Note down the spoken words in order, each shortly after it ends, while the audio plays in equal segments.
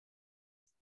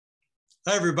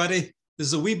Hi, everybody. This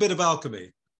is a Wee Bit of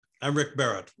Alchemy. I'm Rick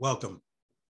Barrett. Welcome.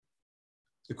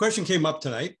 The question came up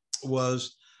tonight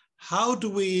was, how do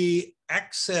we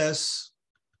access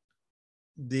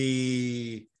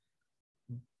the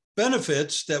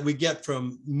benefits that we get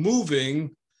from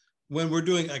moving when we're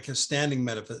doing like a standing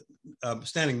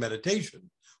meditation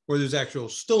where there's actual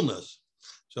stillness?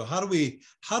 So how do we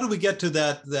get to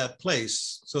that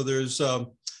place? So there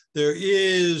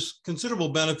is considerable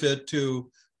benefit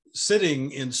to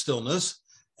sitting in stillness,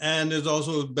 and there's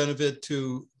also a benefit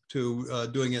to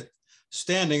doing it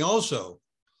standing also,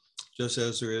 just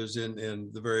as there is in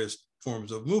the various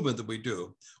forms of movement that we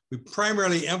do. We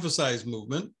primarily emphasize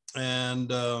movement,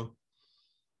 and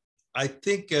I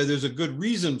think there's a good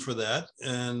reason for that,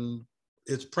 and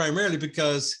it's primarily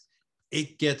because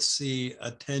it gets the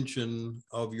attention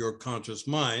of your conscious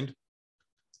mind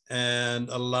and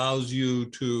allows you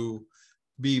to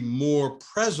be more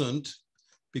present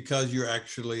because you're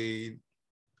actually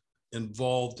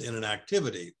involved in an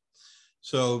activity.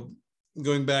 So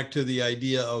going back to the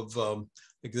idea of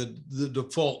like the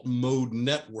default mode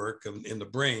network in the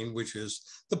brain, which is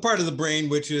the part of the brain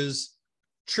which is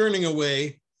churning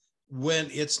away when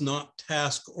it's not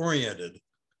task oriented,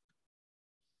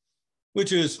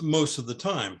 which is most of the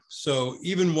time. So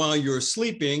even while you're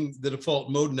sleeping, the default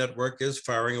mode network is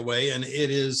firing away, and it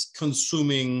is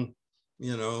consuming,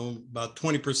 about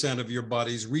 20% of your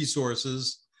body's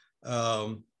resources,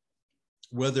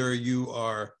 whether you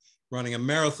are running a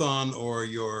marathon or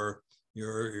you're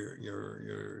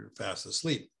fast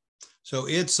asleep. So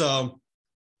it's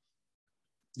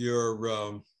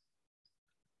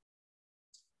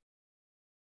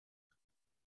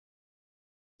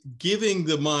giving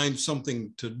the mind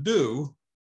something to do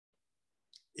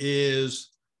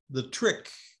is the trick,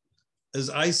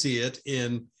 as I see it,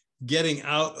 in getting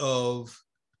out of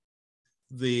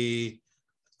the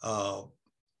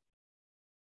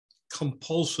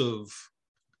compulsive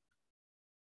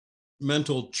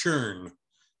mental churn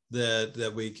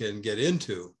that we can get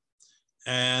into,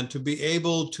 and to be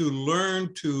able to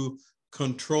learn to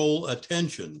control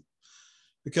attention.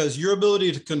 Because your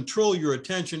ability to control your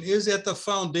attention is at the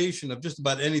foundation of just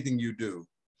about anything you do.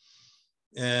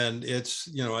 And it's,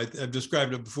 I've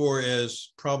described it before as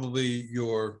probably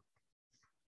your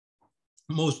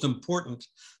most important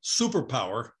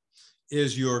superpower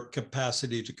is your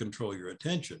capacity to control your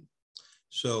attention.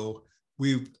 So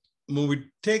when we're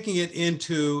taking it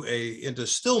into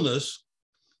stillness,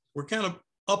 we're kind of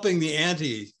upping the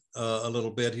ante a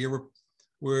little bit here.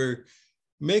 We're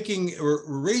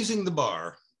raising the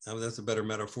bar. I mean, that's a better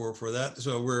metaphor for that.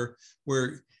 So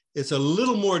it's a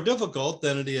little more difficult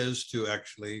than it is to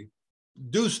actually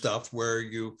do stuff where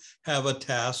you have a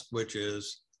task, which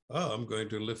is, oh, I'm going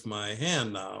to lift my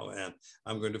hand now, and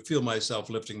I'm going to feel myself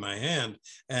lifting my hand.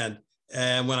 And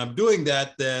when I'm doing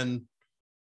that, then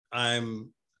I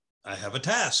have a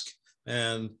task,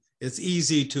 and it's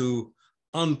easy to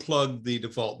unplug the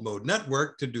default mode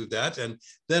network to do that, and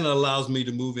then it allows me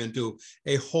to move into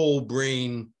a whole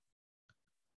brain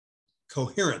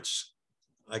coherence.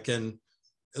 I can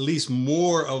at least I'm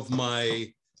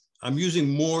using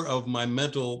more of my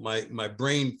my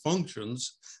brain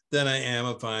functions than I am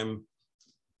if I'm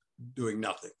doing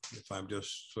nothing, if I'm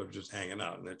just sort of just hanging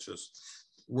out and it's just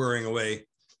whirring away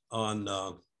on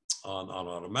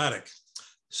automatic.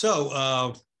 So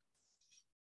I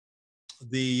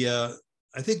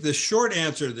think the short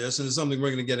answer to this, and it's something we're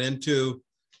going to get into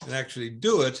and actually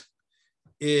do it,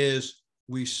 is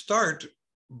we start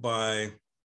by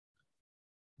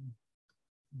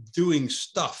doing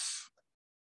stuff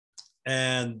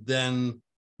and then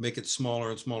make it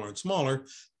smaller and smaller and smaller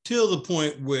till the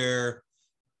point where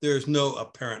there's no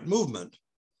apparent movement.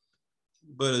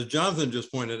 But as Jonathan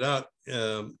just pointed out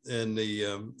in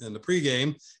the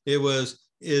pregame, is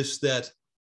that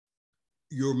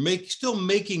you're still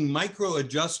making micro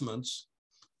adjustments,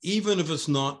 even if it's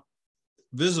not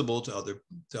visible to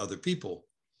other people.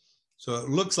 So it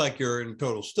looks like you're in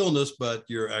total stillness, but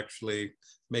you're actually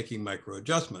making micro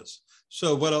adjustments.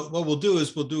 So what we'll do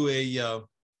is we'll do a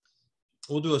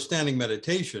standing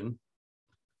meditation,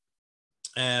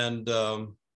 and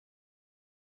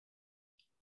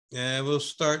we'll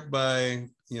start by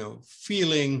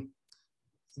feeling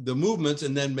the movements,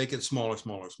 and then make it smaller,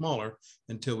 smaller, smaller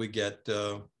until we get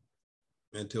into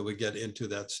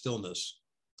that stillness.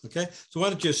 Okay, so why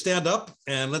don't you stand up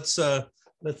and let's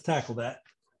tackle that.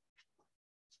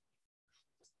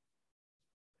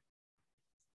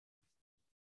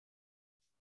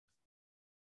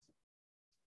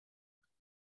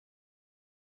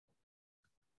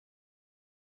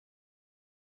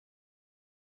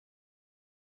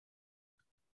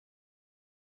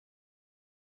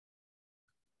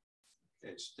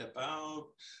 Okay, step out.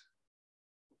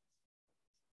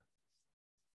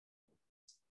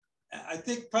 I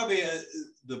think probably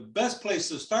the best place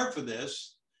to start for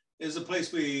this is the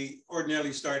place we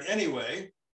ordinarily start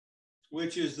anyway,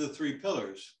 which is the 3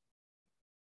 pillars.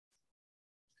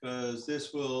 Because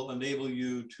this will enable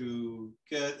you to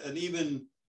get an even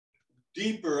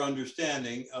deeper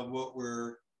understanding of what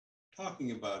we're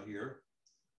talking about here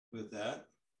with that.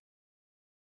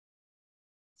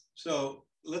 So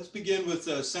let's begin with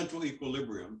central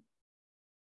equilibrium.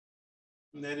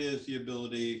 And that is the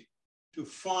ability to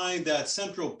find that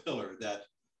central pillar, that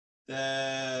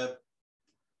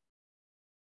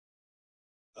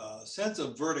sense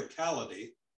of verticality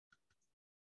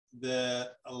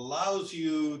that allows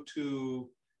you to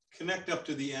connect up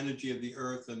to the energy of the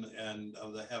earth and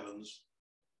of the heavens,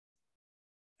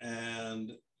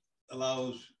 and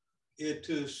allows it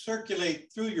to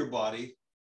circulate through your body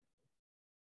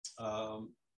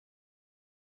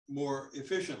more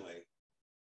efficiently.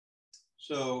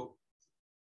 So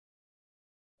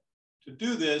to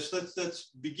do this,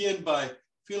 let's begin by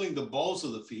feeling the balls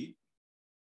of the feet.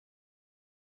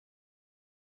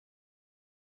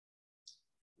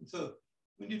 And so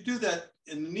when you do that,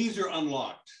 and the knees are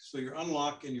unlocked, so you're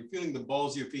unlocked and you're feeling the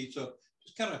balls of your feet. So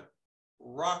just kind of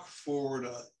rock forward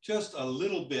just a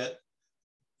little bit,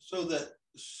 so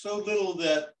little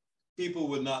that people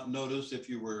would not notice if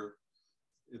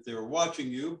they were watching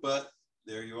you, but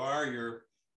there you are. You're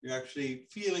actually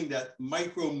feeling that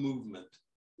micro movement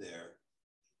there.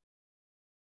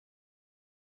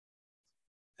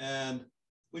 And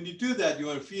when you do that, you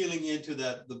are feeling into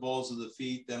the balls of the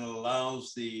feet, then it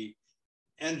allows the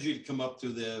energy to come up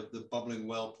through the bubbling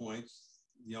well points,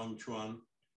 Yang Chuan,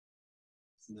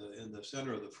 in the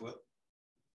center of the foot.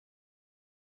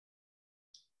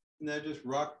 And then just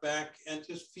rock back and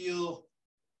just feel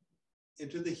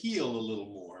into the heel a little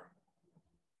more.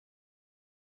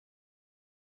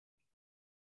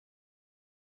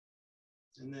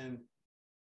 And then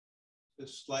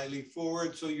just slightly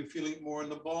forward, so you're feeling more in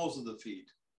the balls of the feet.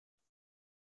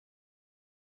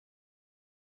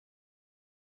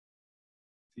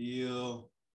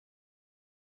 Feel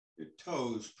your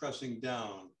toes pressing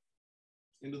down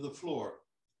into the floor.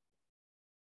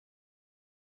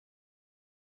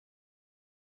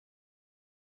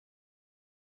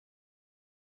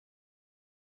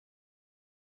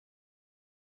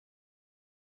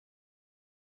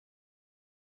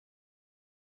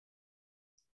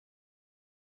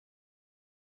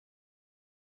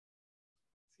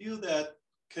 Feel that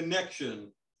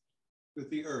connection with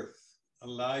the earth.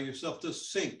 Allow yourself to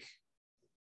sink.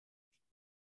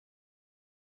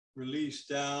 Release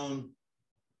down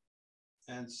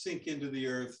and sink into the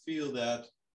earth. Feel that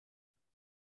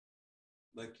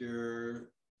like you're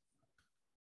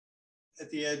at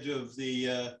the edge of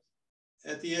the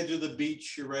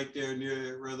beach. You're right there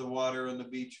near where the water and the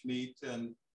beach meet,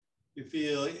 and you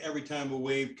feel every time a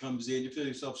wave comes in, you feel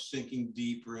yourself sinking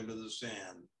deeper into the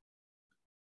sand.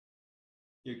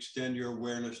 You extend your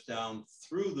awareness down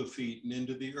through the feet and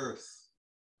into the earth.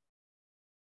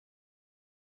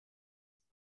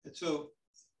 And so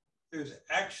there's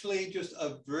actually just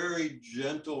a very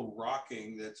gentle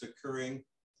rocking that's occurring,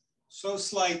 so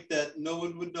slight that no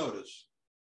one would notice.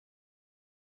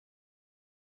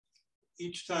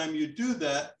 Each time you do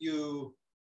that, you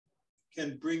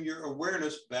can bring your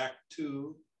awareness back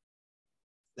to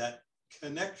that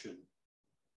connection.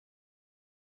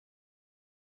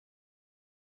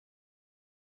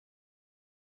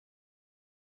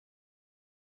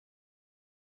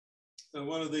 And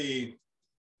one of the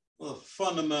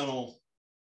fundamental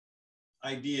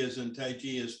ideas in Tai Chi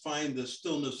is find the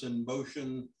stillness in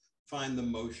motion, find the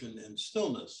motion in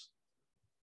stillness.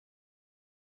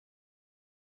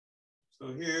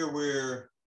 So here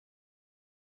we're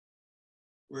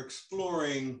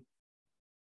exploring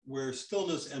where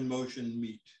stillness and motion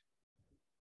meet.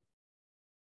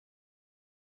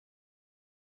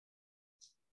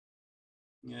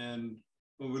 And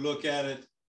when we look at it,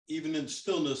 even in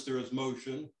stillness, there is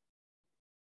motion.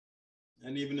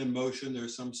 And even in motion,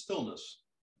 there's some stillness.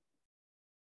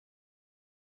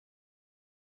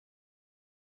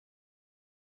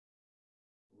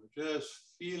 We're just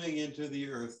feeling into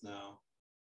the earth now,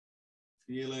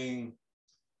 feeling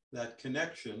that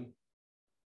connection.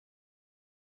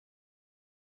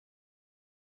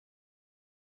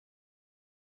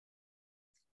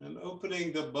 And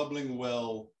opening the bubbling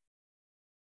well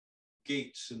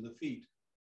gates in the feet.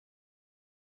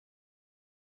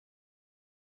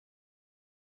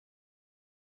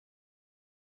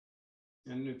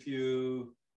 And if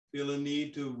you feel a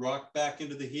need to rock back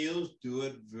into the heels, do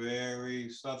it very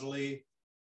subtly,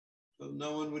 so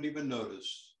no one would even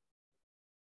notice.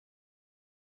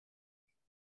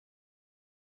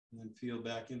 And then feel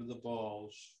back into the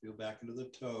balls, feel back into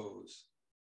the toes.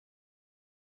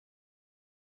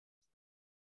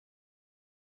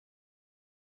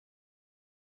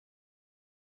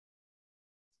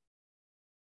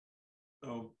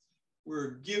 So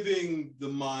we're giving the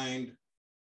mind,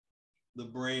 the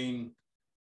brain,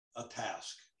 a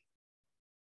task.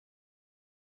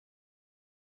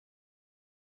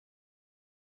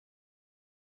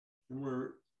 And we're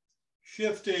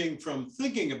shifting from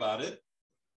thinking about it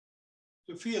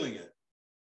to feeling it.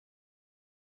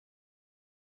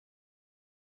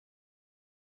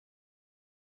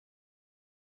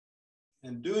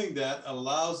 And doing that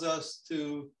allows us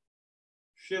to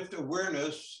shift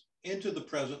awareness into the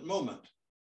present moment.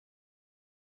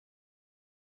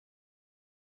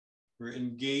 We're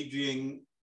engaging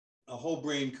a whole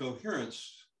brain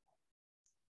coherence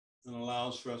and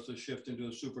allows for us to shift into a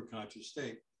superconscious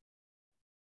state.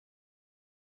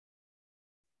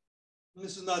 And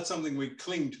this is not something we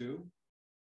cling to.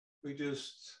 We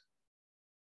just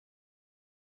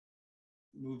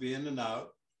move in and out,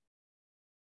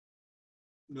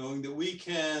 knowing that we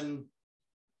can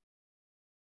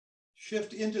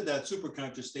shift into that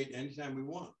superconscious state anytime we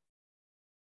want.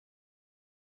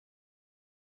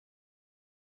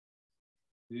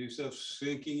 Feel yourself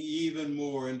sinking even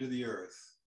more into the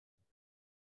earth.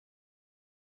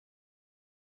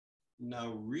 Now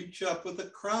reach up with the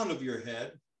crown of your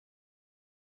head.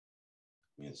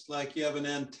 It's like you have an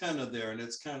antenna there and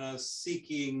it's kind of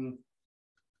seeking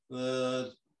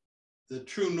the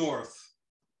true north.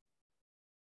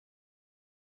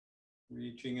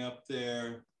 Reaching up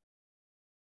there.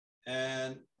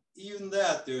 And even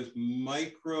that, there's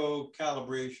micro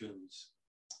calibrations.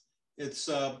 It's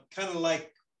kind of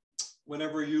like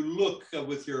whenever you look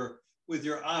with your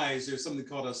eyes, there's something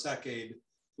called a saccade,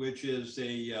 which is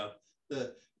the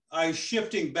eye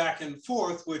shifting back and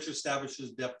forth, which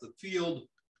establishes depth of field,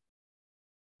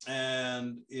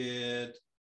 and it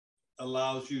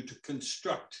allows you to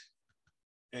construct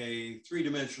a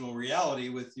three-dimensional reality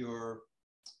with your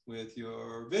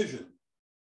vision.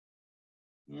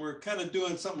 And we're kind of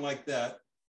doing something like that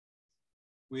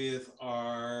with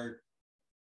the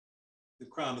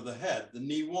crown of the head, the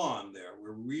Niwan there.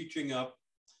 We're reaching up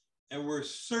and we're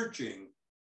searching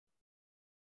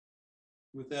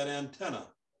with that antenna.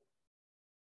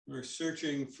 We're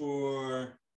searching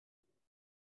for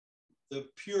the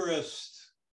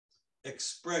purest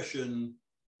expression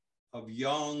of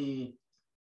yang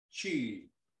qi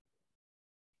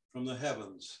from the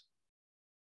heavens.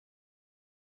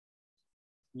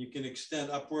 You can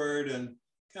extend upward and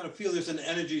kind of feel there's an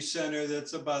energy center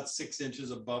that's about 6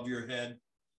 inches above your head.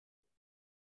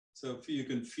 So if you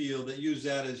can feel that, use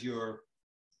that as your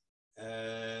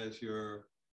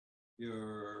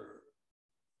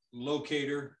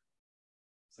locator.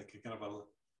 It's like a kind of an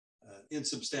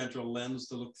insubstantial lens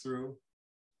to look through.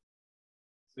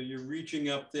 So you're reaching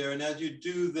up there, and as you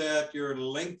do that, you're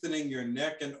lengthening your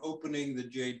neck and opening the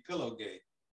jade pillow gate.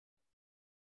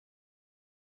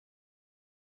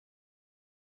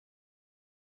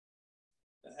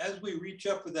 As we reach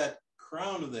up with that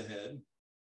crown of the head,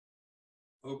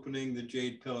 opening the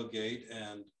jade pillow gate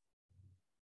and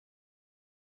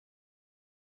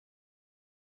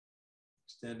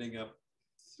extending up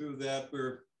through that,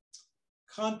 we're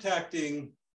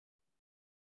contacting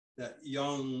that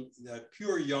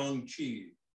pure yang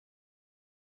qi.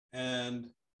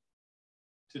 And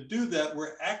to do that,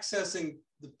 we're accessing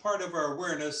the part of our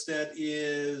awareness that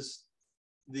is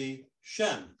the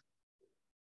shen.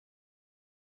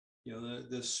 You know,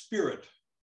 the spirit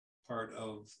part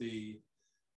of the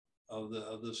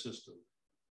system,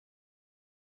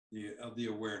 of the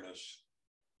awareness,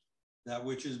 that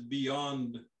which is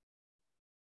beyond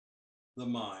the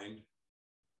mind,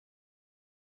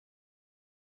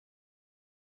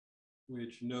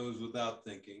 which knows without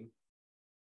thinking.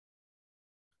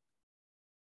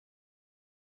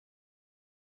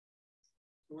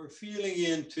 So we're feeling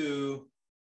into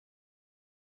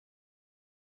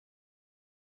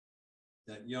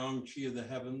that yang qi of the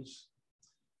heavens,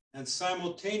 and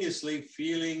simultaneously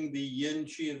feeling the yin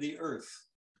qi of the earth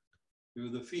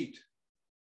through the feet,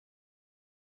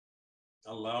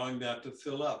 allowing that to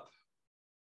fill up.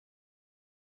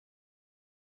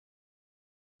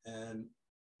 And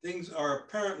things are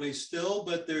apparently still,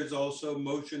 but there's also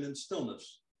motion and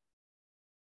stillness.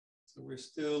 So we're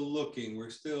still looking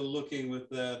with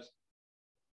that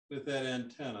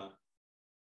antenna,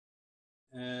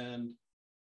 and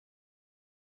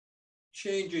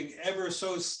changing ever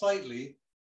so slightly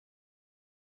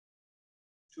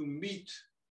to meet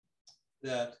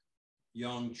that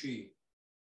yang qi.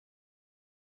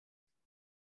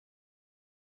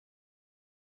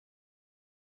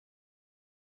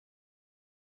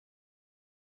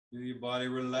 Feel your body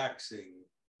relaxing,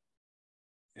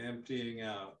 emptying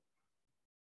out,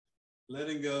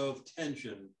 letting go of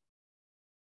tension.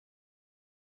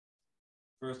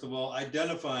 First of all,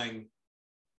 identifying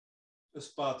the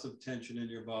spots of tension in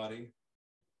your body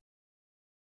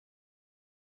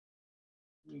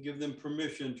and give them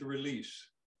permission to release.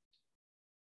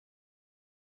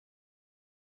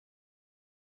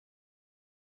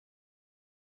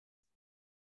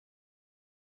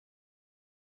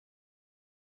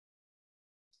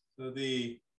 So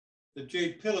the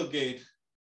jade pillow gate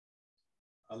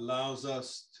allows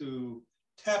us to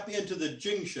tap into the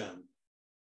Jingshan.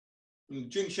 And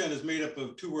Jingshan is made up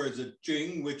of two words, a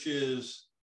Jing, which is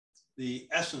the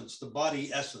essence, the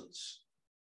body essence.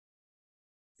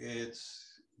 It's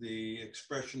the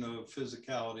expression of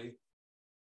physicality,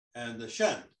 and the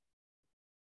Shen,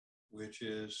 which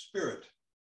is spirit.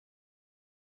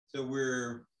 So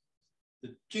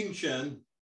the Jingshan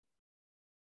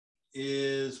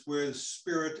is where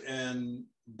spirit and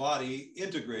body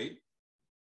integrate.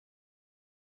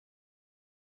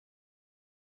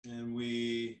 And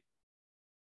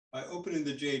by opening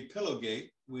the jade pillow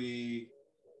gate, we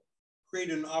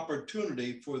create an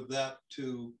opportunity for that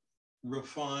to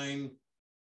refine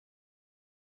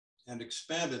and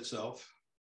expand itself.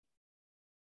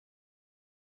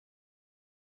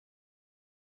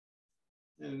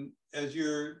 And as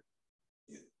you're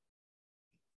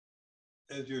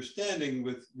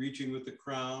standing reaching with the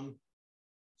crown,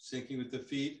 sinking with the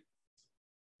feet,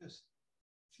 just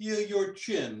feel your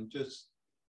chin just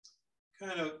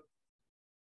kind of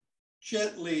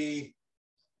gently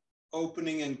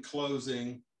opening and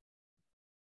closing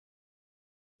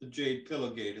the jade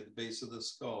pillow gate at the base of the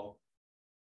skull.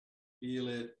 Feel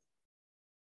it.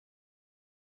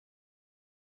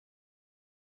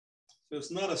 So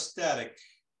it's not a static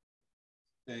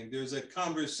thing. There's a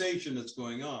conversation that's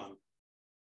going on.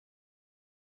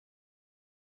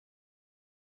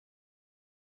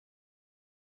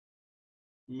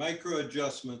 Micro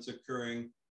adjustments occurring.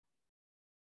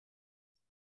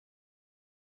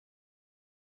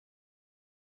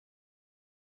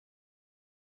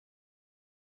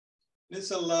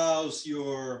 This allows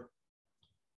your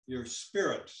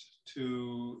spirit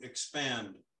to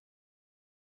expand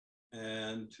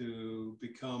and to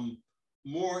become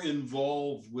more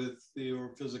involved with your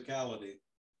physicality.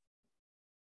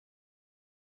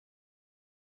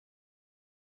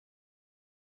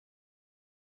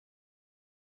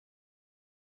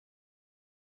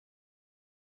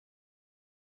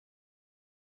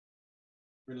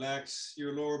 Relax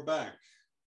your lower back.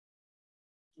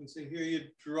 And so here you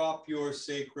drop your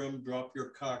sacrum, drop your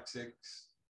coccyx,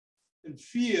 and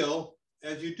feel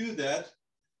as you do that,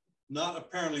 not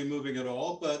apparently moving at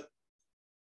all, but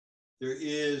there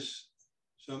is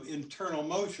some internal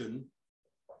motion.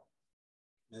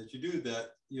 As you do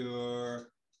that, you're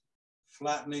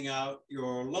flattening out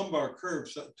your lumbar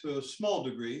curves to a small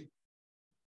degree.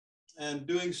 And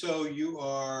doing so, you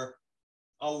are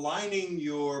aligning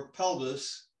your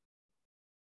pelvis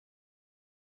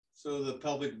so the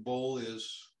pelvic bowl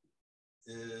is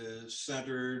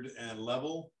centered and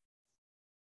level.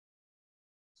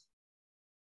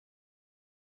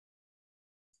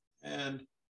 And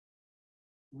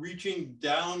reaching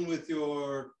down with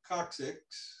your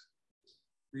coccyx,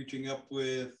 reaching up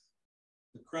with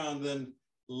the crown, then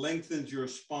lengthens your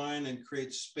spine and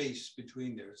creates space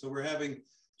between there. So we're having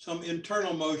some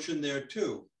internal motion there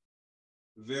too.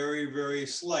 Very, very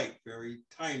slight, very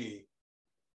tiny.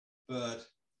 But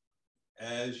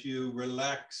as you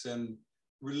relax and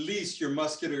release your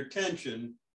muscular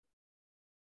tension,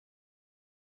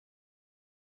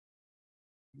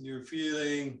 you're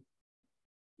feeling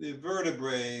the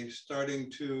vertebrae starting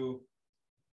to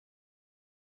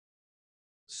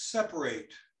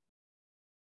separate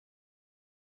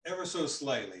ever so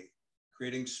slightly,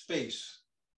 creating space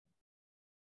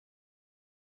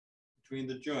between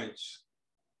the joints.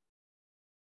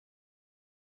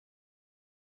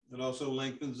 It also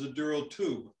lengthens the dural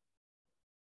tube,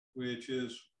 which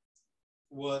is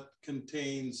what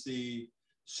contains the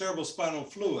cerebrospinal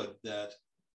fluid that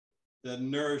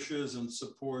nourishes and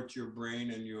supports your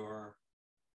brain and your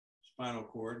spinal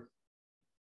cord.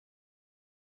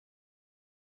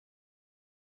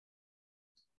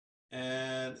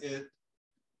 And it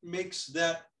makes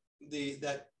that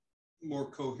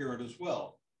more coherent as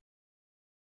well.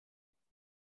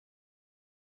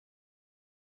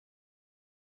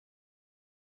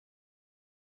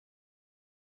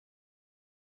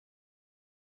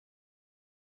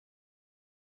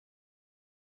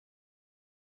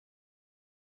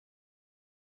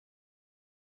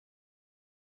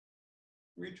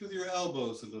 Reach with your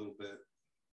elbows a little bit.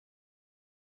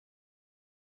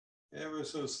 Ever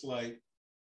so slight,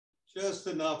 just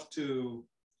enough to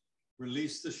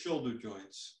release the shoulder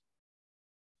joints.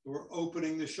 We're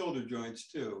opening the shoulder joints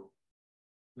too.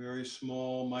 Very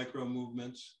small micro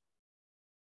movements.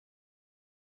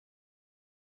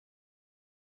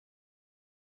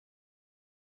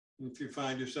 If you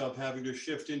find yourself having to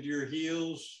shift into your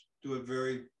heels, do it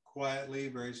very quietly,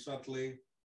 very subtly.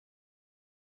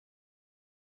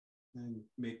 And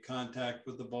make contact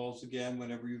with the balls again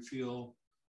whenever you feel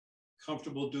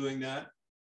comfortable doing that.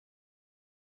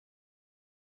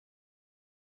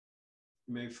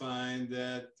 You may find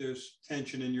that there's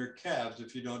tension in your calves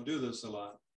if you don't do this a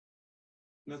lot.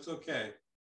 And that's okay.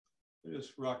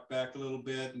 Just rock back a little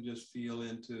bit and just feel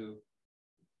into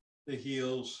the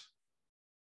heels.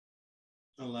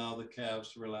 Allow the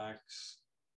calves to relax.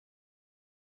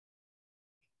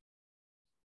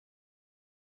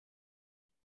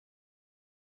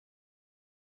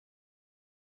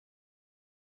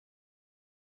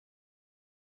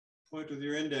 Point with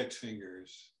your index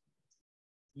fingers.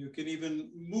 You can even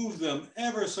move them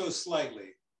ever so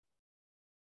slightly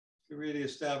to really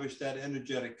establish that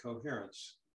energetic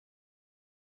coherence.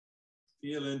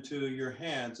 Feel into your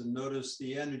hands and notice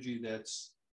the energy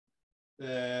that's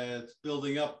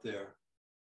building up there.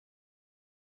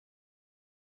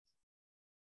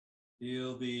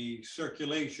 Feel the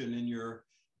circulation in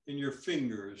your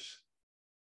fingers.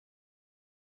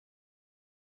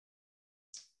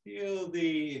 Feel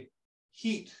the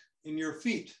heat in your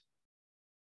feet.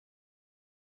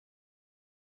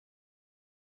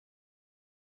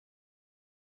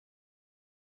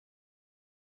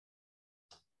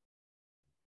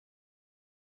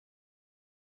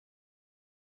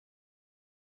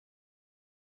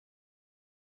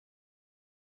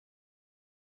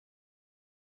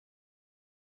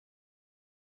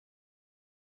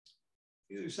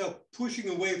 Feel yourself pushing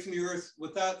away from the earth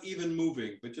without even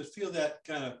moving, but just feel that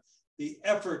kind of the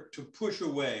effort to push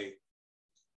away.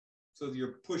 So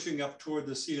you're pushing up toward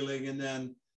the ceiling and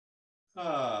then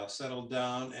settle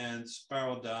down and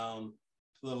spiral down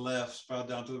to the left, spiral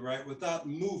down to the right without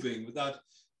moving, without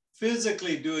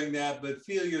physically doing that, but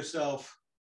feel yourself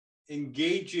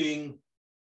engaging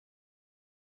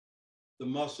the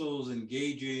muscles,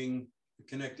 engaging the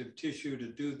connective tissue to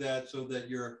do that so that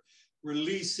you're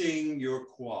releasing your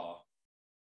qua,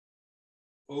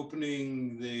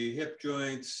 opening the hip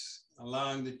joints,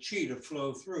 allowing the chi to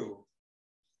flow through.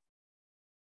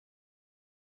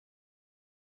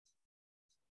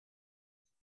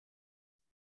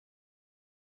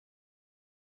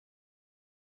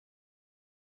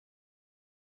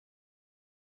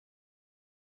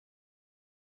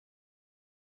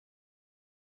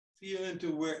 Feel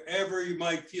into wherever you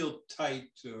might feel tight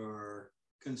or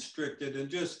constricted and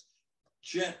just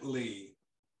gently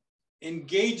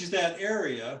engage that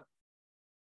area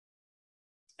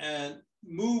and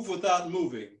move without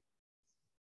moving.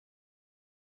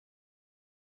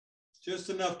 Just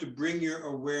enough to bring your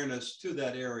awareness to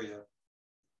that area.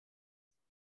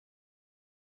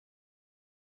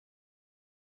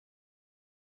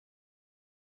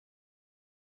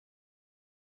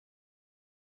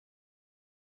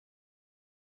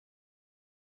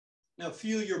 Now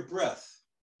feel your breath.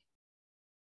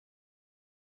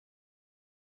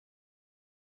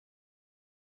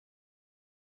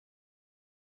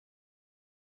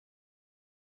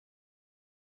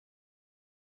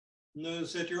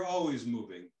 Notice that you're always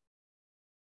moving,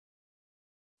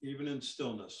 even in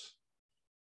stillness.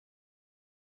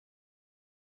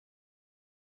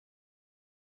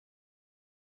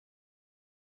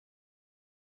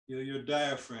 Feel your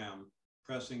diaphragm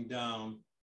pressing down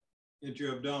into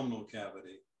your abdominal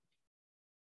cavity.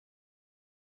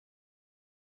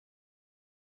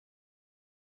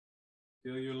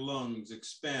 Feel your lungs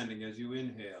expanding as you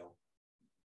inhale,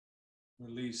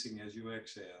 releasing as you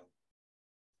exhale.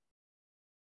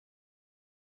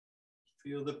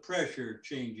 Feel the pressure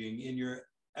changing in your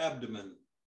abdomen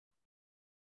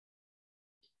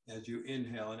as you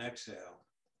inhale and exhale.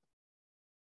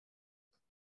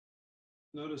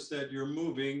 Notice that you're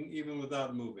moving even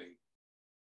without moving.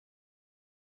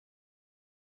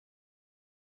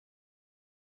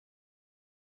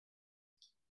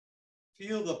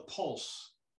 Feel the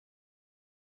pulse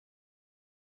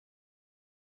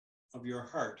of your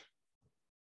heart.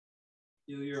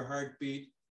 Feel your heartbeat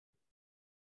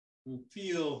and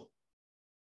feel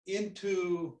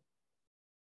into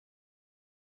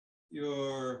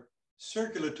your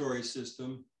circulatory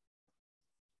system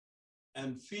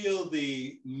and feel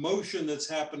the motion that's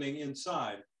happening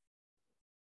inside.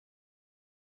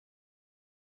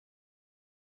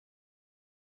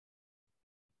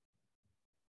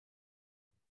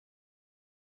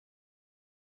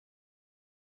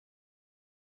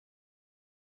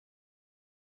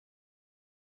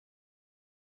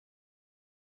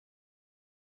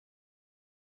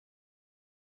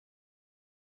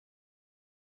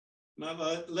 Now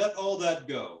let all that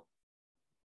go.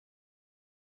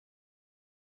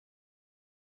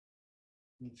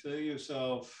 And feel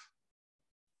yourself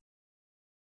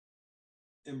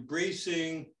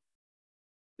embracing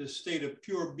this state of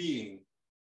pure being.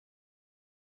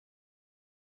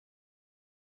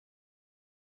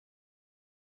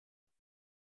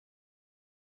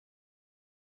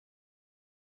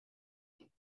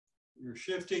 You're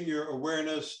shifting your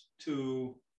awareness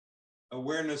to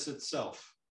awareness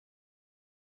itself.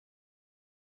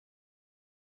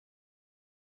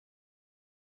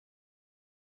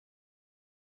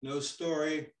 No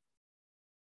story,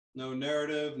 no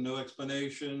narrative, no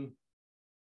explanation,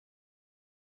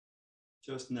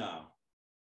 just now.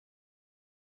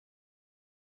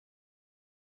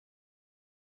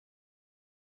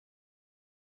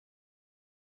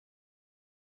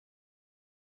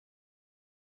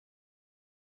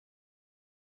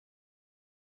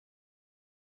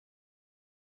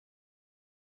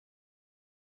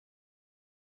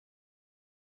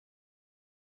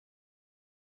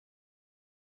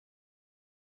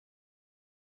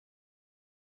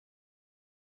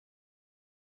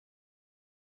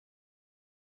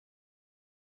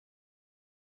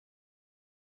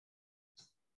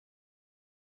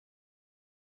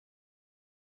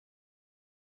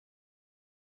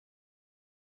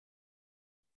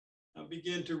 Now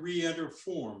begin to re-enter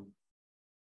form.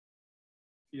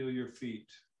 Feel your feet.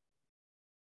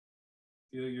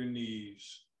 Feel your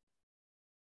knees.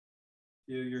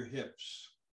 Feel your hips.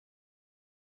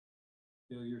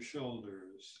 Feel your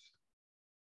shoulders.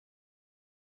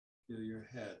 Feel your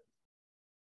head.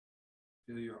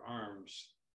 Feel your arms.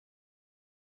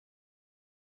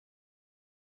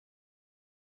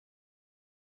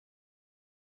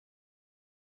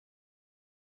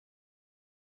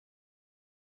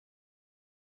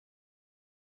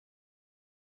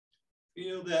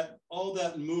 Feel that all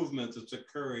that movement that's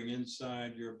occurring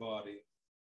inside your body.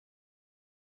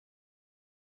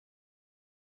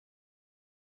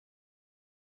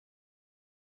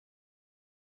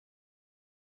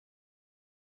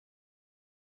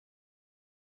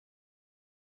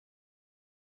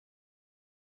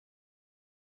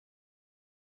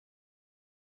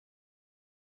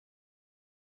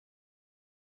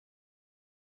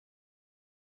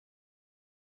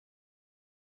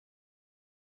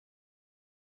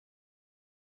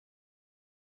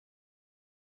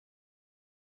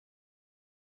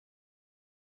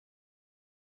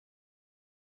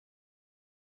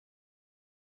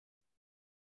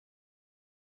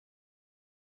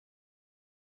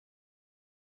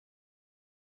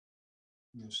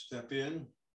 You step in.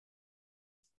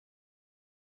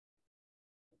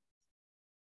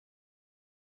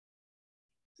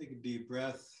 Take a deep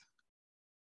breath.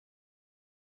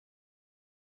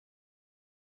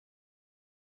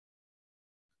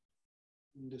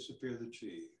 And disappear the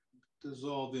chi.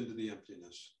 Dissolve into the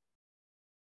emptiness.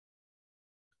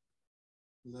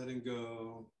 Letting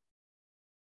go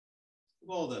of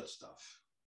all that stuff.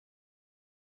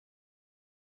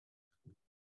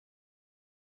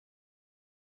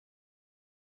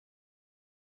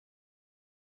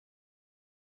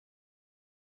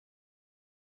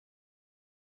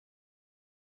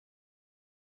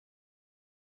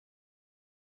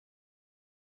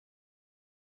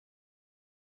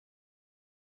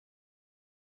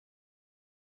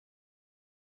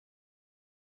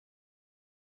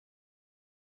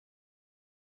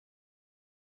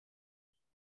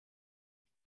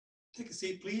 Take a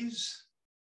seat, please.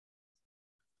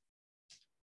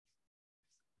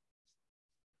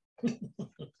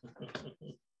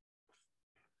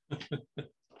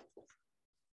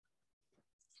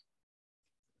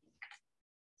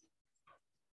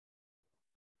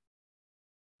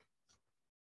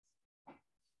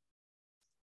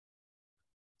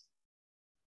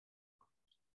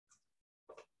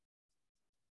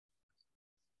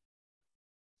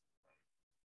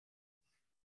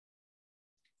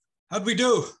 How'd we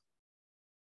do?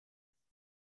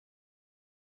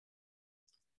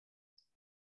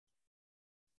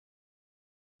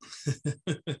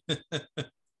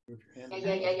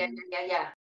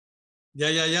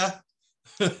 Yeah. Yeah.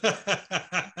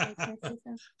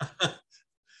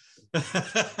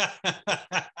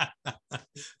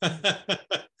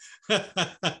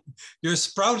 You're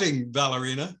sprouting,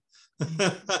 ballerina.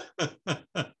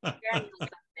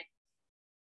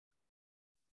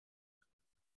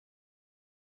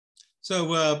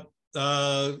 So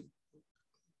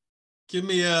give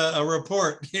me a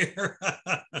report here.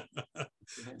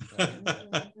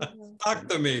 Talk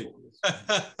to me.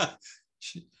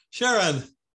 Sharon.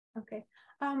 Okay.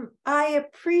 I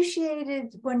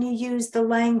appreciated when you used the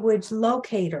language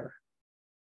locator.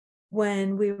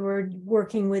 when we were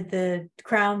working with the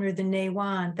crown or the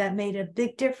Neiwan. That made a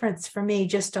big difference for me,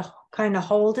 just to kind of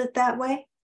hold it that way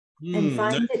and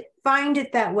find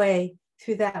it that way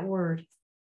through that word.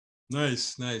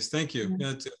 Nice. Thank you.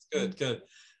 That's good.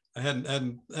 I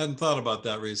hadn't thought about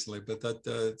that recently, but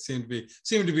that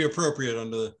seemed to be appropriate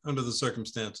under the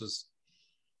circumstances.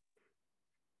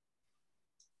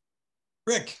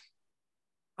 Rick.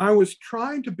 I was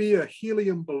trying to be a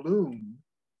helium balloon,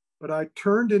 but I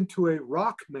turned into a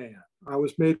rock man. I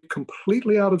was made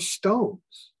completely out of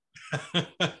stones.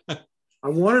 I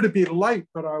wanted to be light,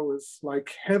 but I was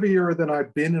like heavier than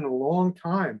I've been in a long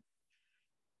time.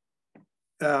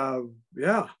 Yeah,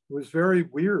 it was very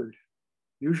weird.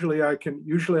 Usually I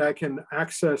can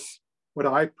access what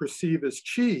I perceive as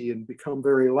chi and become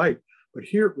very light, but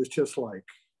here it was just like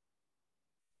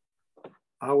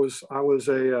I was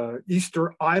a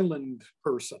Easter Island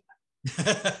person.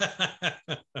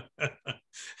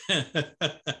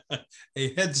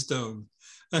 A headstone.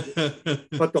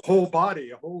 But the whole body,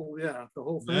 the whole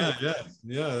thing.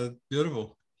 Yeah,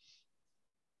 beautiful.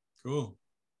 Cool.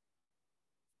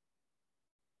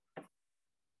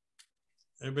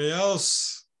 Anybody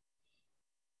else?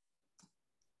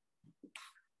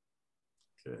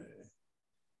 Okay.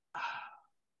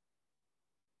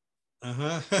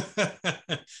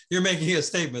 You're making a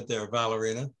statement there,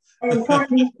 Valerina. An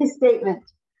important statement.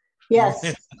 Yes.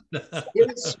 It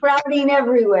was sprouting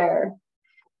everywhere.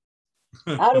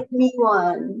 Out of me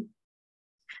one.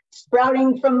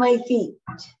 Sprouting from my feet.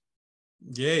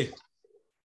 Yay.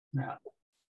 Yeah.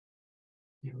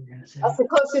 You were gonna say that's the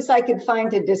closest I could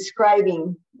find to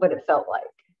describing what it felt like.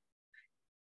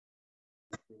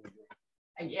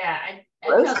 Yeah,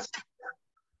 I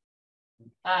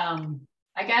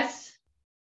guess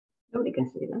nobody can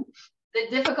say that. The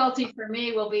difficulty for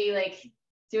me will be like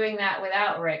doing that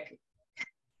without Rick.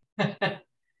 right,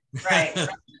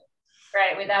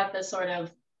 without the sort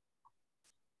of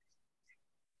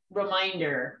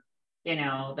reminder,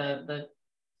 the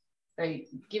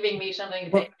giving me something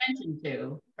to pay attention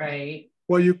to, right?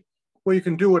 Well, you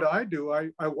can do what I do. I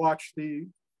watch the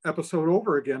episode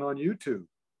over again on YouTube.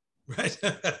 Right.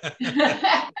 Well,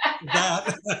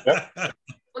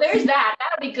 there's that.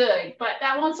 That'll be good, but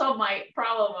that won't solve my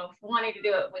problem of wanting to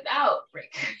do it without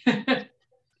Rick.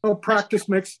 Oh, practice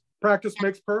makes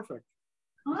perfect.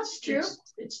 Oh, that's true.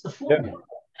 It's the formula.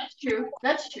 Yeah.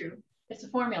 That's true. It's a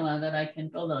formula that I can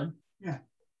build on. Yeah.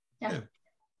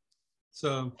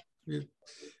 So,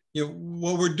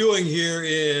 what we're doing here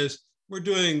is we're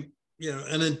doing,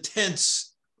 an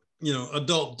intense,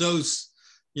 adult dose,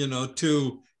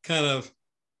 to kind of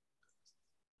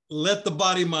let the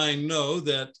body mind know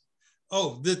that,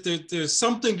 that there's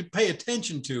something to pay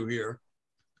attention to here.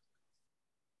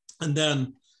 And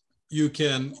then you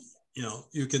can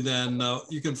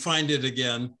find it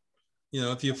again,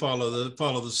 if you follow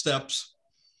the steps.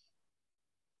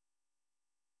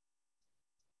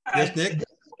 Yes, Nick? This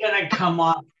is going to come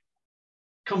off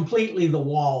completely the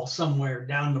wall somewhere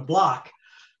down the block,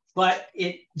 but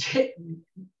it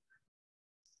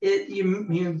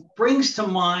brings to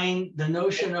mind the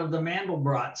notion of the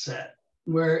Mandelbrot set,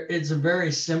 where it's a very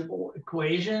simple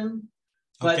equation,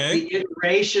 but the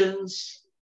iterations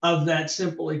of that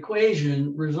simple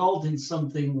equation result in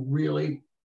something really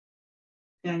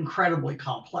incredibly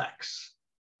complex.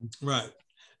 Right.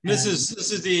 This is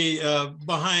the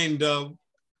behind the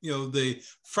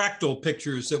fractal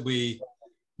pictures that we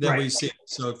see.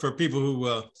 So for people who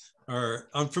are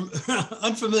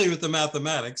unfamiliar with the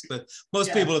mathematics, but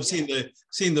most people have seen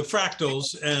the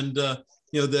fractals, and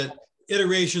that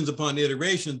iterations upon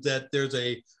iterations, that there's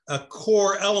a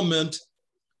core element,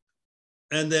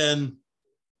 and then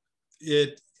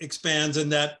it expands,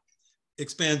 and that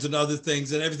expands into other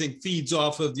things, and everything feeds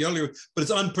off of the earlier, but it's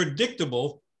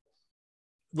unpredictable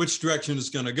which direction it's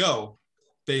going to go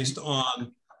based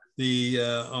on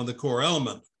the core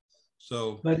element.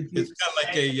 So it's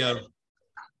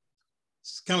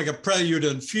kind of like a prelude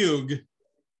and fugue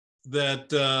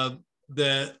that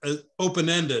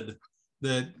open-ended,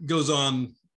 that goes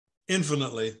on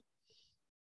infinitely.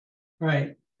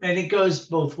 Right, and it goes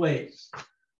both ways.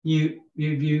 You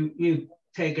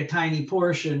take a tiny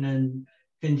portion and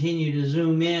continue to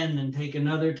zoom in, and take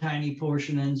another tiny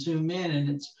portion and zoom in, and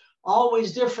it's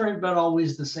always different but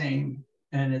always the same.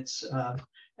 And it's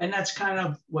and that's kind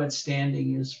of what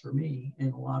standing is for me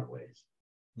in a lot of ways.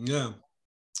 Yeah.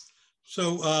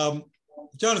 So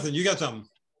Jonathan, you got something?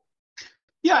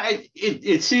 Yeah,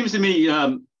 it seems to me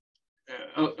I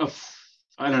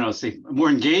don't know, say a more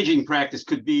engaging practice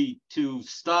could be to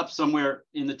stop somewhere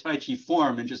in the Tai Chi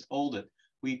form and just hold it.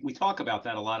 We talk about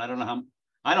that a lot. I don't know how,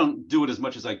 I don't do it as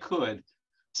much as I could,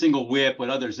 single whip, but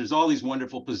others. There's all these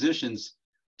wonderful positions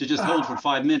to just hold for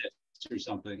 5 minutes or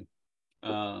something.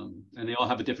 And they all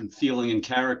have a different feeling and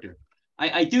character.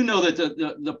 I do know that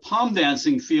the palm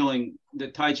dancing feeling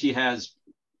that Tai Chi has,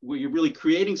 where you're really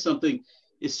creating something,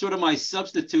 is sort of my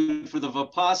substitute for the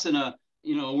Vipassana,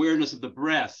 awareness of the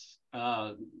breath.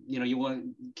 You want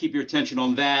to keep your attention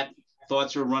on that.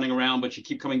 Thoughts are running around, but you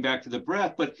keep coming back to the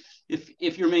breath. But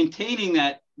if you're maintaining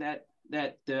that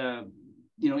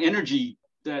energy,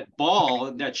 that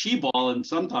ball, that chi ball, and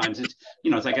sometimes it's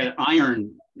it's like an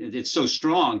iron. It's so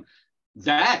strong.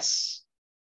 That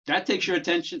takes your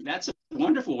attention. That's a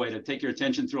wonderful way to take your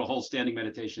attention through a whole standing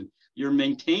meditation. You're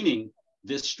maintaining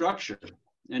this structure,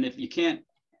 and if you can't,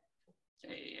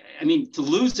 to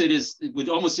lose it would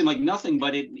almost seem like nothing.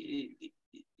 But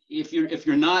if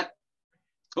you're not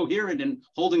coherent and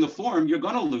holding the form, you're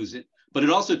going to lose it. But it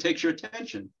also takes your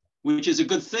attention, which is a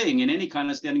good thing in any kind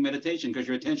of standing meditation, because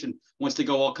your attention wants to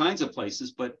go all kinds of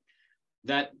places. But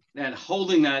that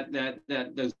holding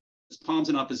those palms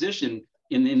in opposition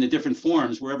in the different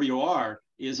forms wherever you are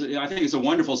I think it's a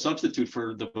wonderful substitute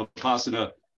for the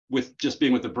Vipassana with just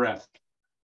being with the breath.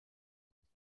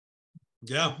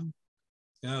 Yeah,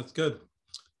 it's good.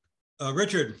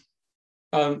 Richard.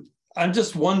 I'm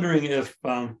just wondering if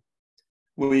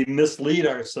we mislead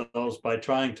ourselves by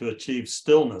trying to achieve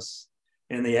stillness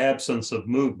in the absence of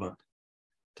movement.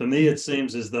 To me, it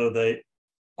seems as though they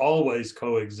always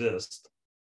coexist.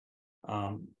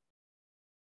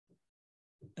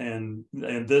 And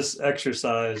this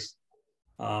exercise,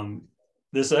 in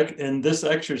this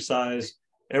exercise,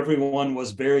 everyone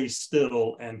was very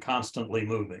still and constantly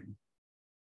moving.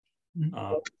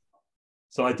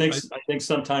 So I think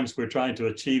sometimes we're trying to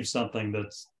achieve something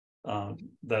that's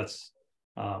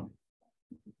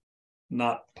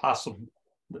not possible.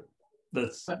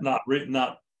 That's not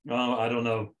I don't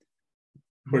know.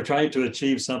 We're trying to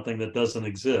achieve something that doesn't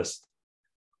exist,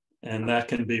 and that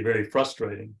can be very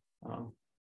frustrating.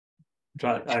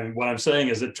 What I'm saying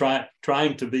is that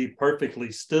trying to be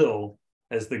perfectly still,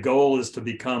 as the goal is to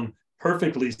become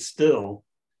perfectly still,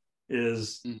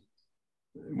 is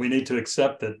we need to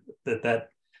accept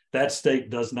that state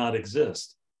does not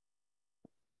exist.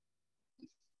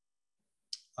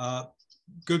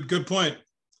 Good point.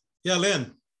 Yeah,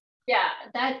 Lynn. Yeah,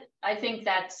 I think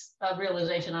that's a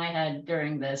realization I had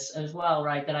during this as well,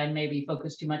 right? That I maybe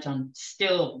focused too much on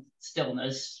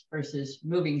stillness versus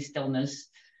moving stillness.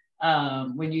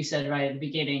 When you said right at the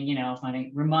beginning,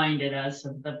 it reminded us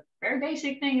of the very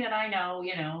basic thing that I know,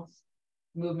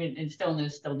 movement and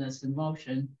stillness and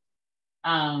motion.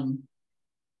 And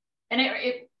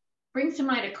it brings to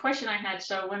mind a question I had.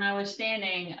 So when I was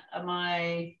standing,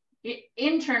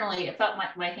 internally, it felt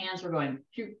my hands were going,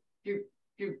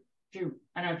 I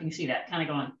don't know if you can see that, kind of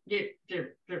going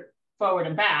forward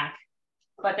and back,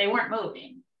 but they weren't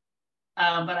moving.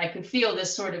 But I could feel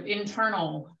this sort of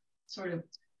internal sort of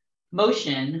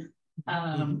motion.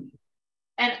 And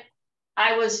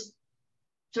I was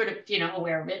sort of,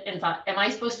 aware of it and thought, am I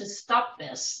supposed to stop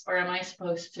this? Or am I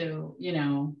supposed to,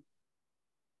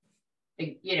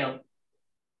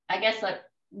 I guess like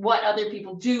what other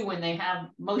people do when they have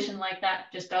motion like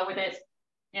that, just go with it,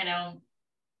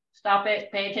 stop it,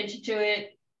 pay attention to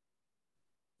it.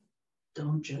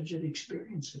 Don't judge it,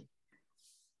 experience it.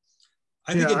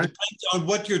 I think it depends on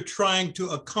what you're trying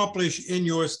to accomplish in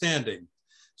your standing.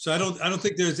 So I don't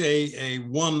think there's a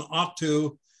one ought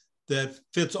to that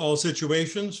fits all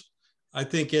situations. I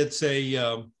think it's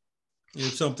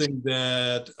something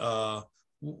that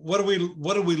what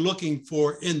are we looking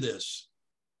for in this?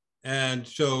 And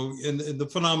so in the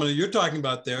phenomena you're talking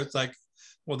about there, it's like,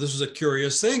 well, this is a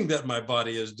curious thing that my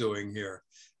body is doing here.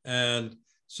 And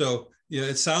so,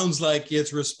 it sounds like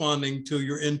it's responding to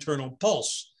your internal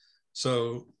pulse.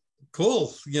 So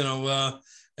cool,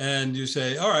 and you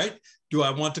say, all right, do I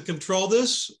want to control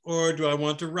this or do I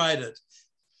want to ride it?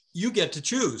 You get to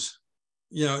choose.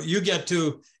 You get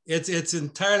to, it's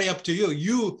entirely up to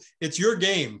you. It's your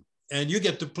game and you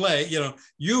get to play.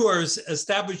 You are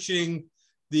establishing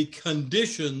the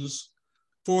conditions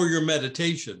for your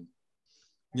meditation.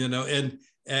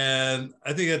 And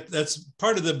I think that's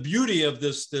part of the beauty of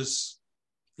this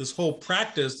whole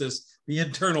practice, the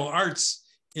internal arts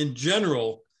in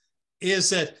general, is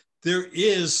that there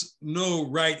is no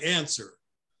right answer.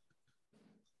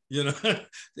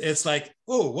 It's like,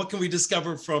 oh, what can we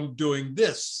discover from doing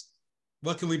this?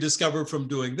 What can we discover from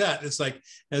doing that? It's like,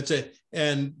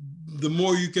 and the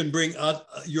more you can bring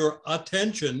your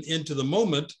attention into the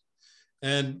moment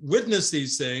and witness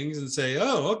these things and say,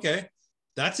 oh, okay,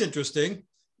 that's interesting,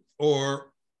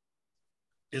 or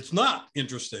it's not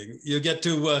interesting. You get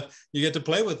to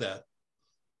play with that.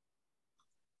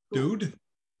 Dude?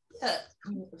 Yeah,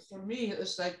 for me, it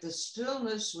was like the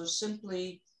stillness was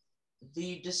simply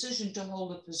the decision to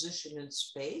hold a position in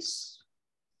space.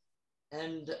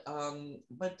 And,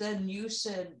 but then you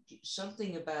said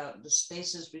something about the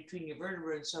spaces between your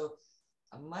vertebrae. And so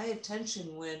my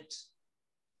attention went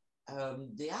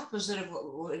the opposite of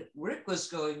what Rick was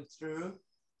going through.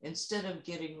 Instead of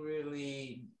getting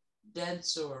really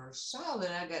dense or solid,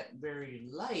 I got very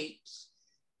light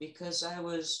because I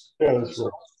was,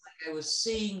 I was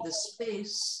seeing the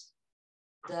space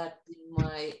that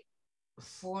my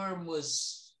form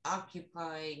was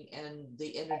occupying and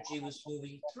the energy was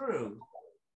moving through.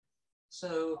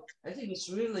 So I think it's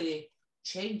really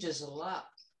changes a lot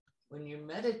when you're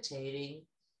meditating.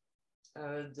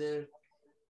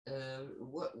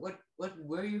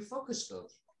 Where your focus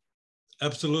goes.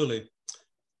 Absolutely.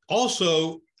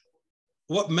 Also,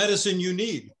 what medicine you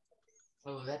need.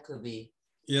 Oh, that could be.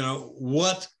 If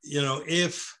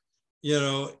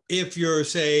you're,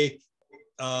 say,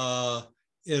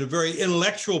 in a very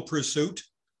intellectual pursuit,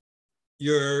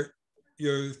 your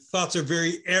thoughts are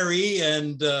very airy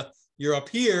and you're up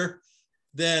here,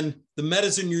 then the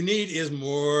medicine you need is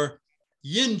more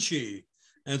yin qi.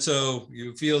 And so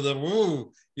you feel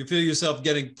you feel yourself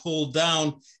getting pulled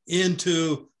down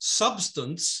into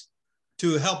substance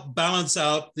to help balance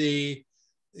out the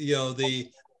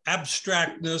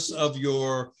abstractness of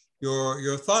your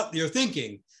thought, your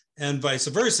thinking, and vice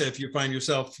versa. If you find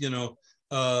yourself,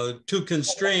 too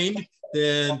constrained,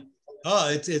 then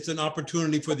it's an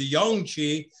opportunity for the yang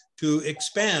qi to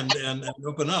expand and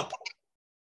open up.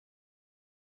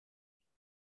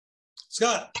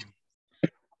 Scott.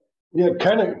 Yeah,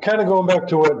 kind of going back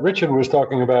to what Richard was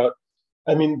talking about.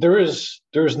 I mean, there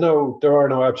are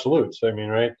no absolutes. I mean,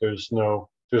 right? There's no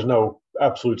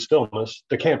absolute stillness.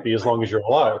 There can't be as long as you're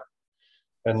alive.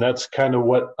 And that's kind of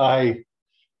what I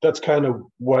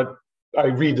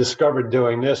rediscovered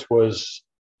doing this, was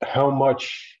how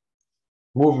much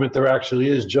movement there actually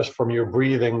is just from your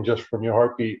breathing, just from your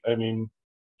heartbeat. I mean,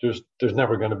 there's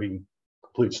never going to be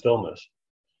complete stillness.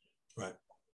 Right.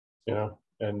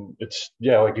 And it's,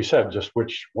 like you said, just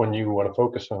which one you want to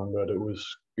focus on. But it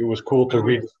was cool to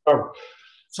rediscover.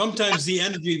 Sometimes the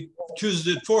energy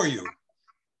chooses it for you.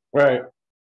 Right.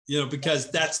 Because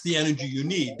that's the energy you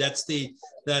need. That's the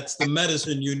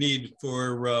medicine you need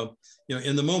for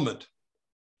in the moment.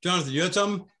 Jonathan, you had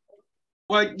something?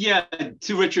 Well, yeah,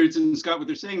 to Richards and Scott, what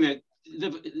they're saying, that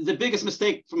the biggest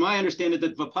mistake, from my understanding,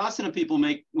 that Vipassana people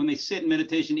make when they sit in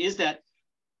meditation is that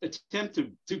attempt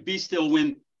to be still,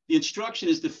 when the instruction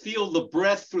is to feel the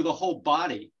breath through the whole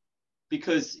body.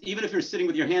 Because even if you're sitting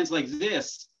with your hands like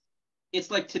this, it's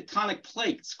like tectonic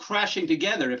plates crashing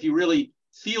together if you really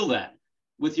feel that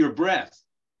with your breath.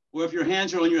 Or if your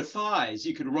hands are on your thighs,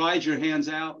 you could ride your hands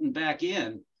out and back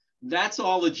in. That's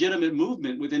all legitimate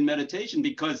movement within meditation,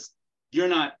 because you're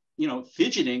not,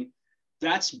 fidgeting.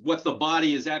 That's what the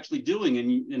body is actually doing,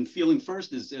 and feeling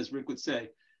first, as Rick would say.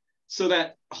 So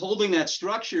that holding that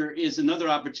structure is another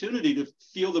opportunity to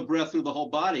feel the breath through the whole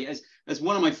body. As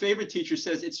one of my favorite teachers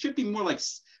says, it should feel more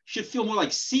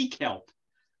like sea kelp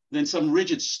than some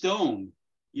rigid stone,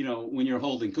 when you're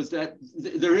holding, because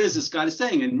there is, as Scott is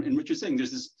saying, and Richard's saying,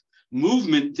 there's this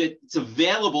movement that's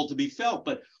available to be felt,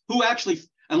 but who actually,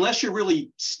 unless you're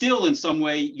really still in some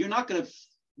way, you're not going to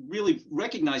really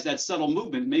recognize that subtle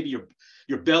movement. Maybe your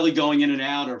belly going in and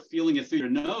out, or feeling it through your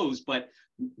nose, but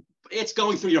it's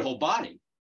going through your whole body.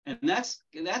 And that's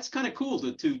kind of cool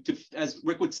to, as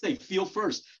Rick would say, feel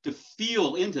first, to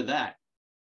feel into that.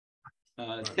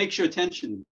 Takes your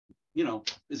attention,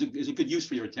 is a good use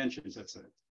for your attention, as that's it.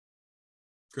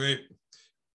 Great.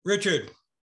 Richard.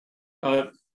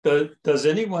 Does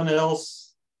anyone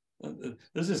else,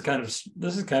 this is kind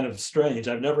of strange.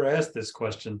 I've never asked this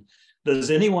question.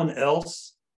 Does anyone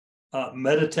else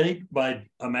meditate by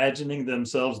imagining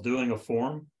themselves doing a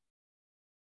form?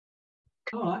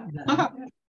 Oh,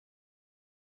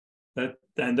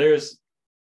 and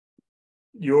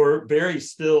you're very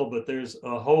still, but there's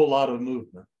a whole lot of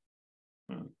movement.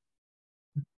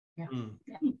 Yeah.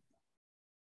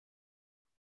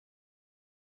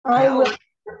 I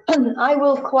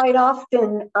will quite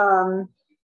often,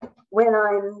 when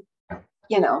I'm,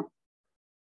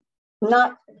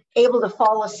 not able to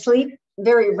fall asleep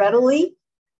very readily,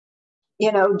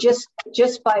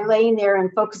 just by laying there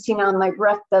and focusing on my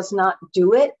breath does not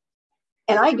do it.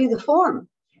 And I do the form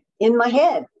in my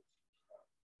head,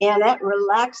 and that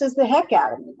relaxes the heck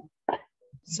out of me.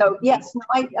 So yes,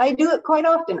 I do it quite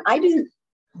often. I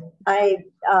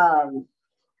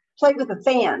play with a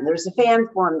fan. There's a fan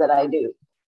form that I do.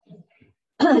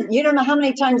 You don't know how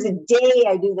many times a day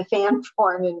I do the fan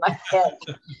form in my head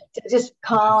to just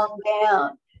calm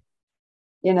down,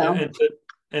 you know.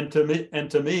 And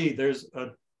to me, there's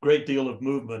a great deal of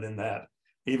movement in that,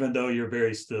 even though you're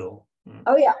very still.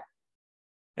 Oh yeah.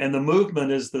 And the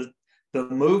movement is the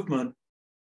movement.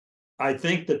 I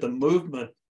think that the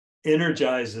movement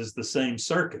energizes the same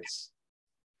circuits.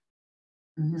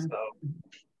 Mm-hmm. So.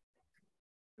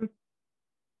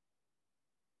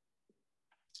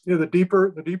 Yeah, the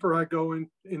deeper I go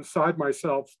inside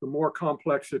myself, the more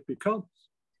complex it becomes.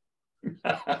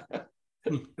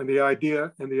 And the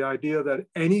idea that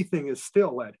anything is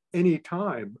still at any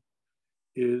time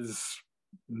is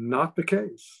not the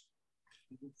case.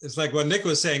 It's like what Nick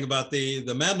was saying about the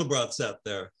Mandelbrot set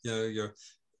there. You know, you're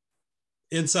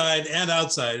inside and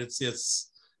outside. It's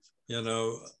you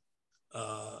know,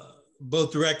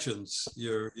 both directions.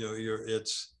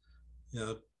 It's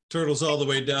turtles all the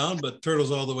way down, but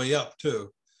turtles all the way up too.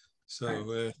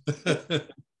 So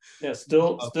yeah,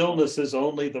 stillness is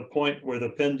only the point where the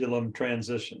pendulum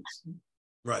transitions.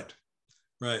 Right.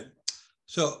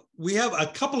 So we have a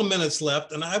couple of minutes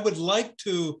left, and I would like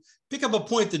to pick up a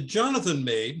point that Jonathan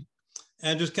made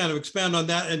and just kind of expand on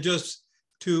that, and just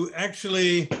to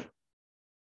actually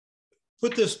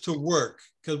put this to work,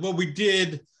 because what we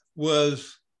did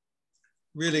was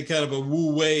really kind of a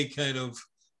wu-wei kind of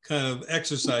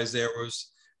exercise. There was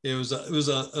it was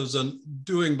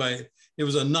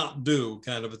a not do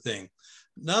kind of a thing.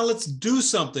 Now let's do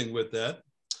something with that,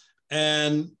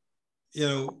 and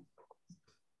we'll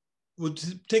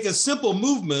take a simple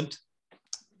movement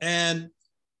and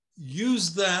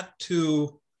use that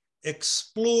to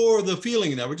explore the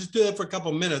feeling. Now we'll just do that for a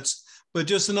couple of minutes, but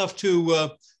just enough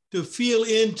to feel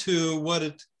into what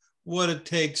it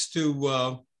takes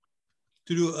to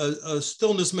do a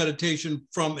stillness meditation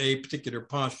from a particular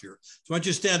posture. So why don't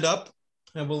you stand up,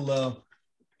 and we'll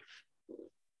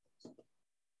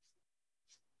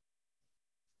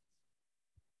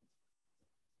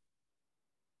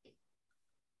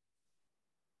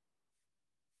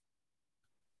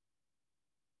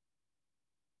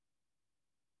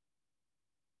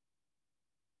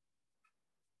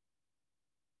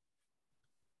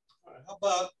how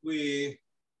about we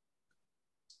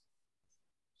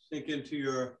sink into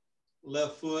your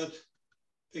left foot,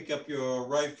 pick up your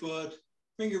right foot,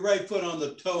 bring your right foot on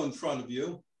the toe in front of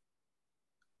you.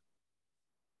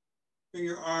 Bring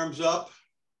your arms up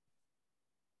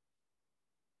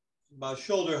about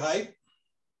shoulder height.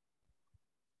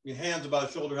 Your hands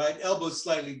about shoulder height, elbows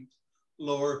slightly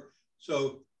lower.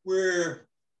 So we're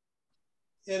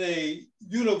in a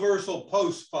universal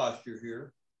post posture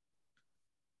here.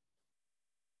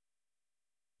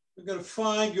 You're going to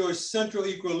find your central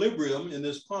equilibrium in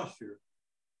this posture.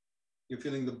 You're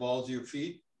feeling the balls of your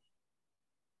feet.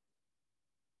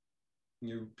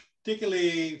 You're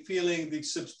particularly feeling the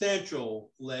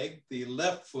substantial leg, the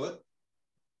left foot.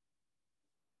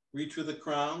 Reach with the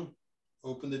crown,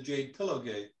 open the jade pillow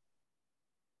gate.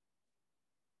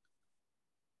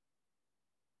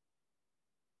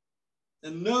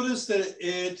 And notice that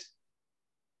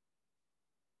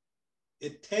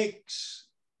it takes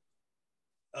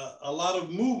a lot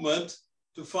of movement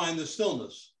to find the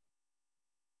stillness.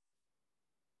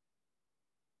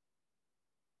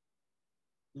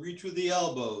 Reach with the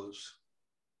elbows.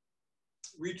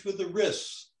 Reach with the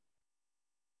wrists.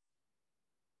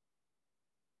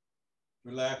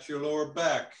 Relax your lower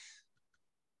back.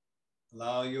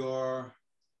 Allow your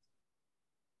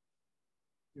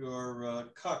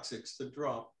coccyx to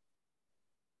drop.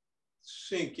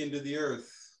 Sink into the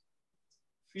earth.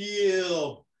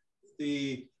 Feel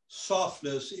the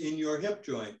softness in your hip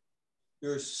joint.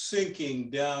 You're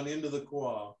sinking down into the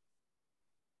quad.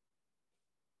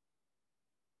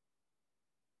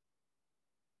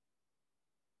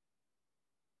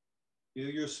 Feel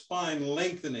your spine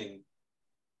lengthening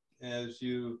as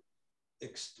you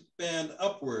expand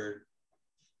upward.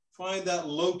 Find that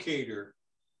locator.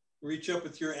 Reach up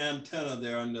with your antenna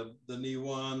there on the knee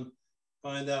one.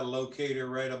 Find that locator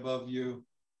right above you.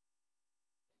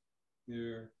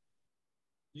 You're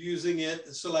using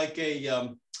it, so like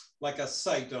a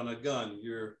sight on a gun.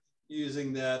 You're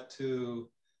using that to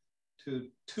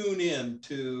tune in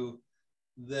to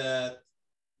that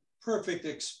perfect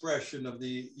expression of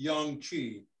the yang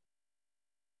qi.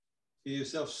 Feel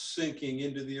yourself sinking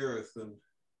into the earth and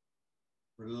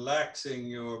relaxing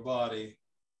your body.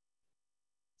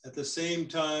 At the same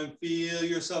time, feel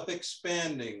yourself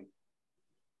expanding.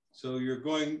 So you're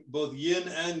going both yin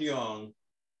and yang.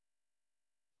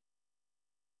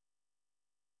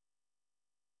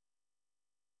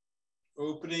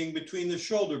 Opening between the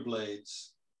shoulder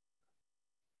blades.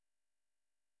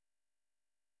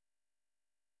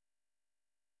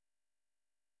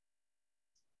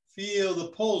 Feel the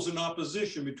poles in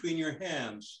opposition between your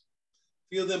hands.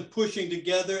 Feel them pushing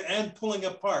together and pulling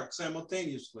apart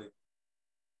simultaneously.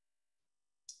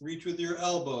 Reach with your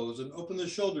elbows and open the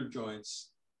shoulder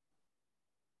joints.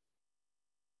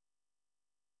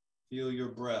 Feel your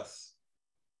breath.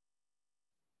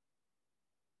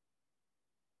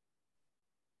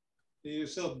 Feel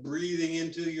yourself breathing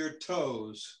into your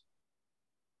toes,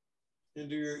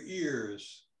 into your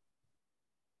ears,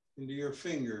 into your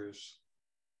fingers.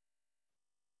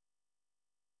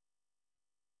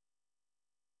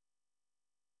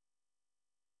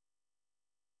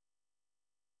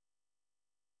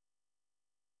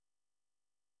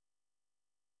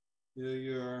 Feel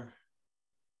your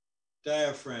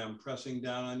diaphragm pressing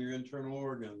down on your internal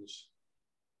organs.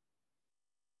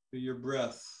 Feel your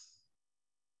breath.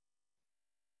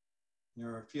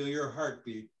 Feel your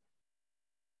heartbeat.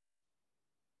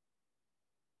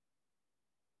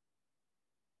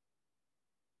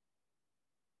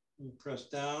 And press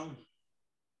down.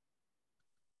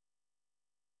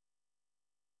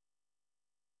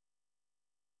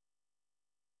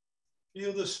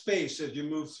 Feel the space as you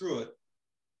move through it.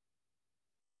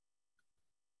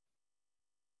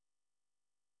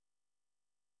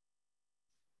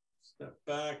 Step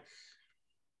back.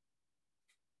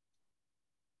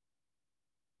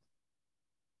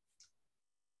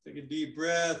 Take a deep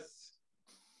breath.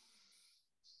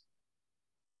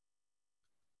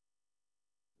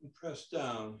 And press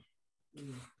down.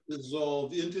 And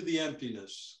dissolve into the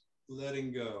emptiness,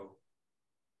 letting go.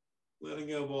 Letting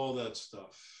go of all that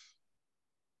stuff.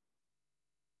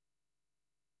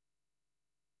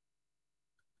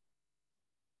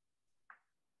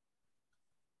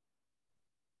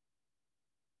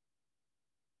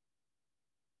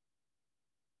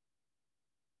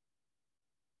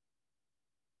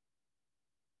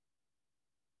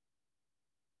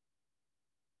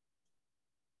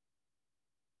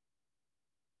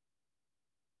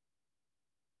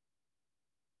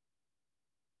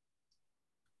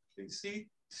 Take a seat.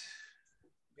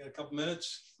 You got a couple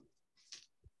minutes.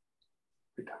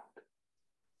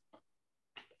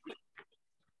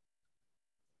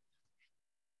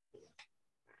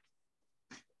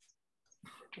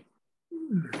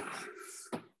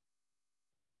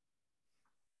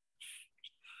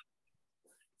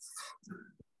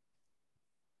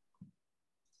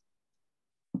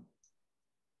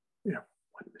 Yeah,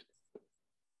 1 minute.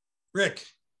 Rick.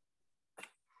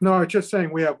 No, I was just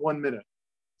saying we have 1 minute.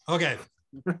 Okay.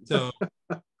 So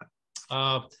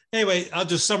anyway, I'll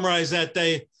just summarize that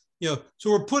day. So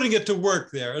we're putting it to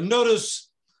work there. And notice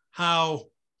how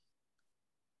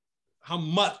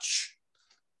much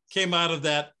came out of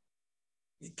that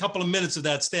couple of minutes of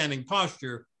that standing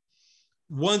posture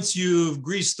once you've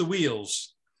greased the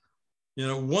wheels.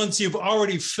 Once you've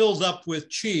already filled up with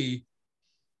qi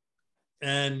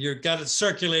and you've got it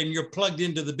circulating, you're plugged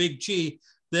into the big qi,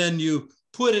 then you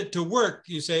put it to work.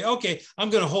 You say, okay, I'm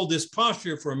going to hold this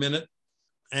posture for a minute,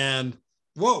 and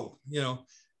whoa,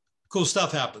 cool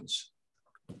stuff happens.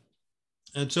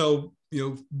 And so,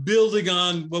 building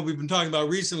on what we've been talking about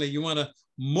recently, you want to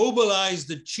mobilize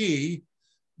the qi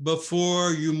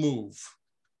before you move.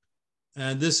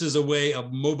 And this is a way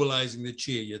of mobilizing the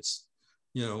qi. It's,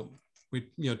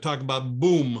 we talk about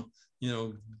boom,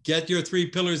 get your 3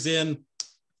 pillars in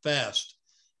fast.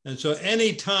 And so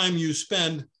anytime you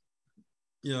spend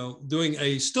doing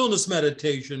a stillness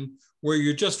meditation where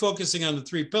you're just focusing on the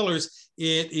 3 pillars,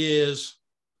 it is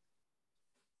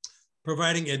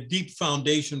providing a deep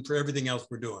foundation for everything else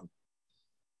we're doing.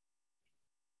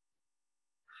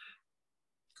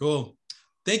 Cool.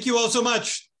 Thank you all so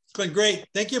much. It's been great.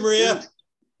 Thank you, Maria.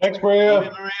 Thanks,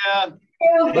 Maria. Maria.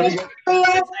 Thank you,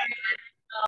 Maria.